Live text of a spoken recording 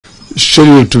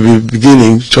scheduled to be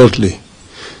beginning shortly.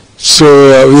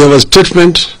 So we have a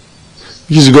statement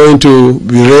which is going to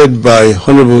be read by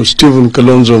Honorable Stephen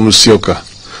Kalonzo Musyoka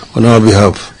on our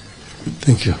behalf.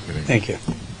 Thank you. Thank you.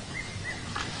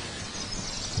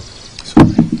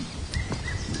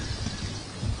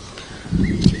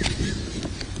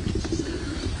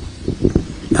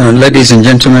 Ladies and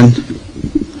gentlemen,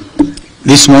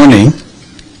 this morning,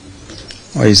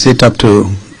 or is it up to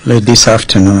late this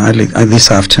afternoon,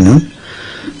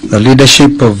 the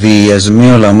leadership of the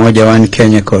Azimio la Umoja One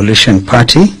Kenya Coalition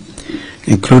Party,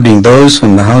 including those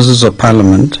from the Houses of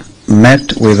Parliament,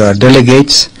 met with our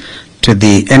delegates to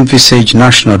the envisaged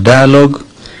national dialogue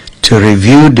to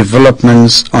review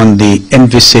developments on the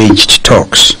envisaged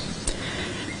talks.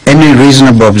 Any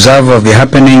reasonable observer of the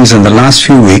happenings in the last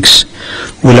few weeks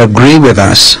will agree with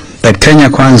us that Kenya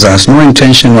Kwanza has no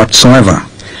intention whatsoever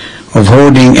of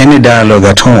holding any dialogue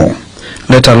at all,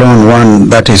 let alone one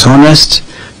that is honest,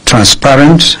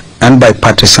 transparent, and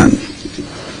bipartisan.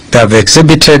 They have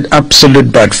exhibited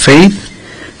absolute bad faith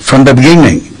from the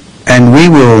beginning, and we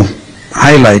will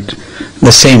highlight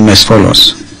the same as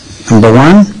follows. Number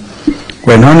one,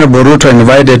 when Honorable Ruto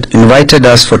invited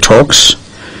us for talks,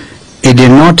 he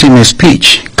did not in his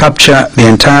speech capture the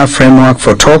entire framework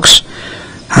for talks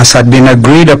as had been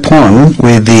agreed upon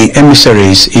with the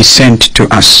emissaries he sent to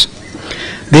us.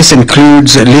 This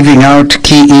includes leaving out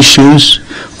key issues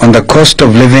on the cost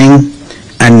of living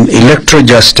and electoral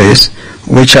justice,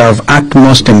 which are of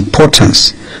utmost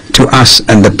importance to us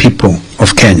and the people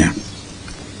of Kenya.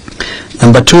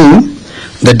 Number two,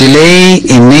 the delay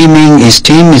in naming his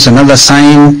team is another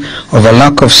sign of a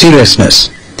lack of seriousness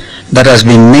that has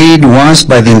been made once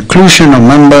by the inclusion of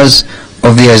members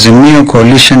of the Azimio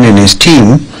coalition in his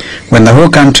team, when the whole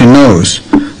country knows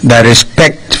that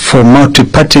respect for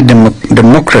multi-party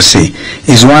democracy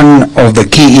is one of the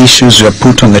key issues we have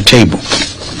put on the table.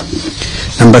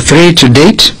 Number three, to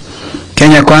date,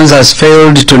 Kenya Kwanza has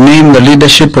failed to name the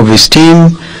leadership of his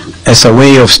team as a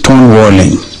way of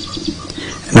stonewalling.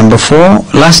 Number four,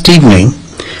 last evening,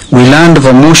 we learned of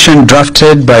a motion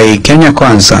drafted by Kenya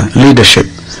Kwanza leadership,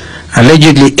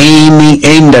 allegedly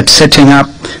aimed at setting up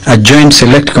a joint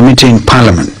select committee in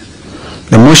Parliament.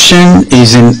 The motion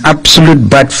is in absolute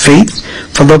bad faith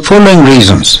for the following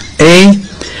reasons. A,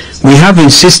 we have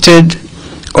insisted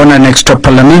on an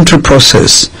extra-parliamentary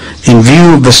process in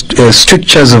view of the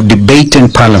strictures of debate in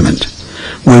Parliament.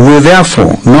 We will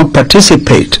therefore not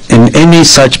participate in any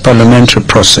such parliamentary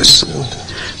process.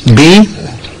 B,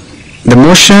 the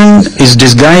motion is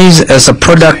disguised as a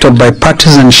product of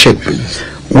bipartisanship,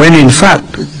 when in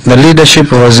fact the leadership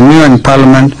of Azimio in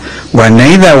Parliament were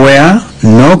neither aware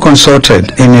nor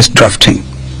consulted in its drafting.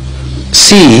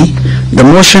 C, the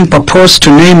motion proposed to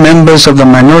name members of the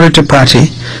minority party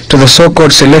to the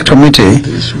so-called select committee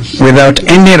without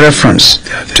any reference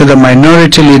to the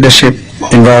minority leadership,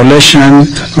 in violation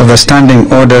of the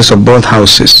standing orders of both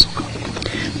houses.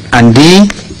 And D,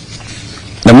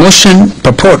 the motion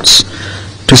purports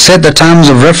to set the terms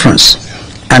of reference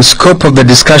and scope of the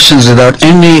discussions without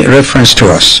any reference to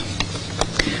us.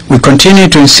 We continue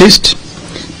to insist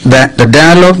that the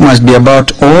dialogue must be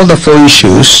about all the four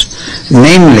issues,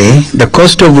 namely the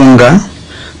cost of unga,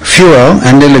 fuel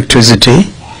and electricity,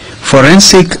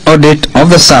 forensic audit of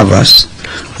the servers,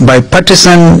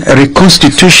 bipartisan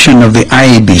reconstitution of the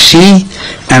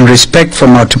IEBC, and respect for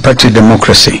multi-party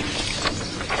democracy.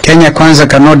 Kenya Kwanza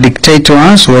cannot dictate to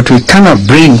us what we cannot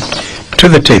bring to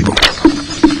the table.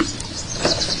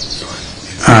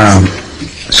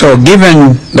 So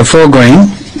given the foregoing,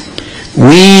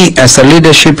 we as a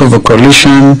leadership of a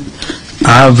coalition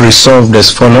have resolved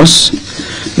as follows.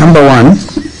 Number one,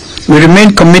 we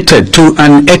remain committed to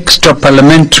an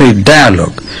extra-parliamentary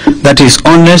dialogue that is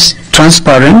honest,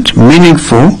 transparent,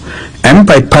 meaningful, and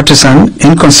bipartisan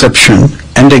in conception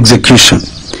and execution.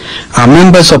 Our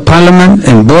members of Parliament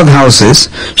in both houses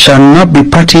shall not be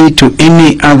party to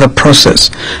any other process,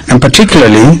 and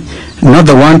particularly not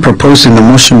the one proposed in the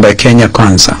motion by Kenya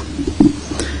Kwanza.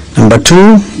 Number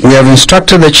two, we have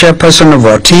instructed the chairperson of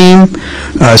our team,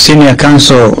 Senior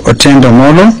Counsel Otendo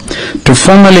Molo, to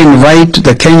formally invite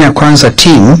the Kenya Kwanza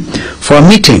team for a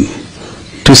meeting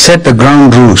to set the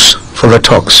ground rules for the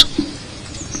talks.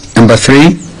 Number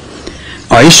three,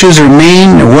 our issues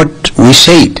remain what we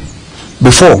said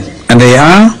before, and they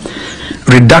are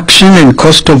reduction in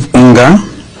cost of unga,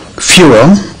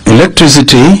 fuel,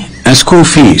 electricity, and school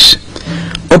fees,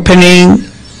 opening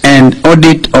and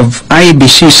audit of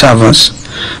IEBC servers,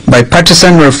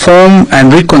 bipartisan reform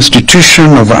and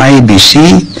reconstitution of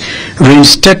IEBC,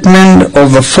 reinstatement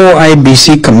of the 4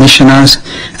 IEBC commissioners,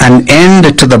 and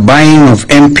end to the buying of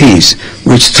MPs,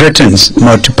 which threatens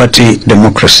multi-party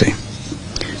democracy.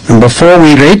 Number 4,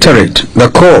 we reiterate the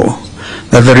call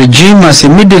that the regime must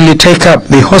immediately take up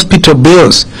the hospital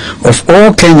bills of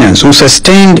all Kenyans who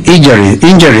sustained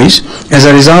injuries as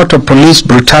a result of police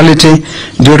brutality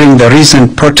during the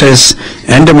recent protests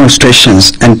and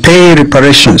demonstrations, and pay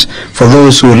reparations for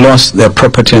those who lost their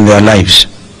property and their lives.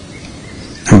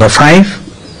 Number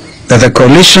 5, that the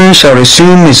coalition shall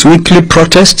resume its weekly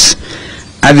protests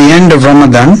at the end of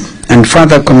Ramadan, and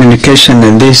further communication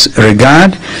in this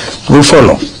regard will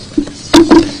follow.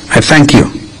 I thank you.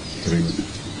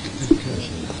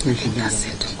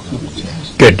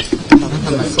 Good.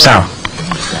 Sawa.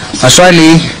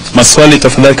 Maswali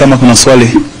tafadhali, kama kuna swali.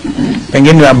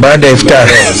 Pengine baada ya iftar.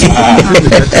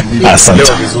 Asante.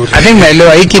 I think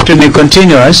naelewa hii kitu ni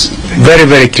continuous, very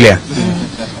very clear.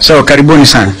 So karibuni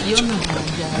sana.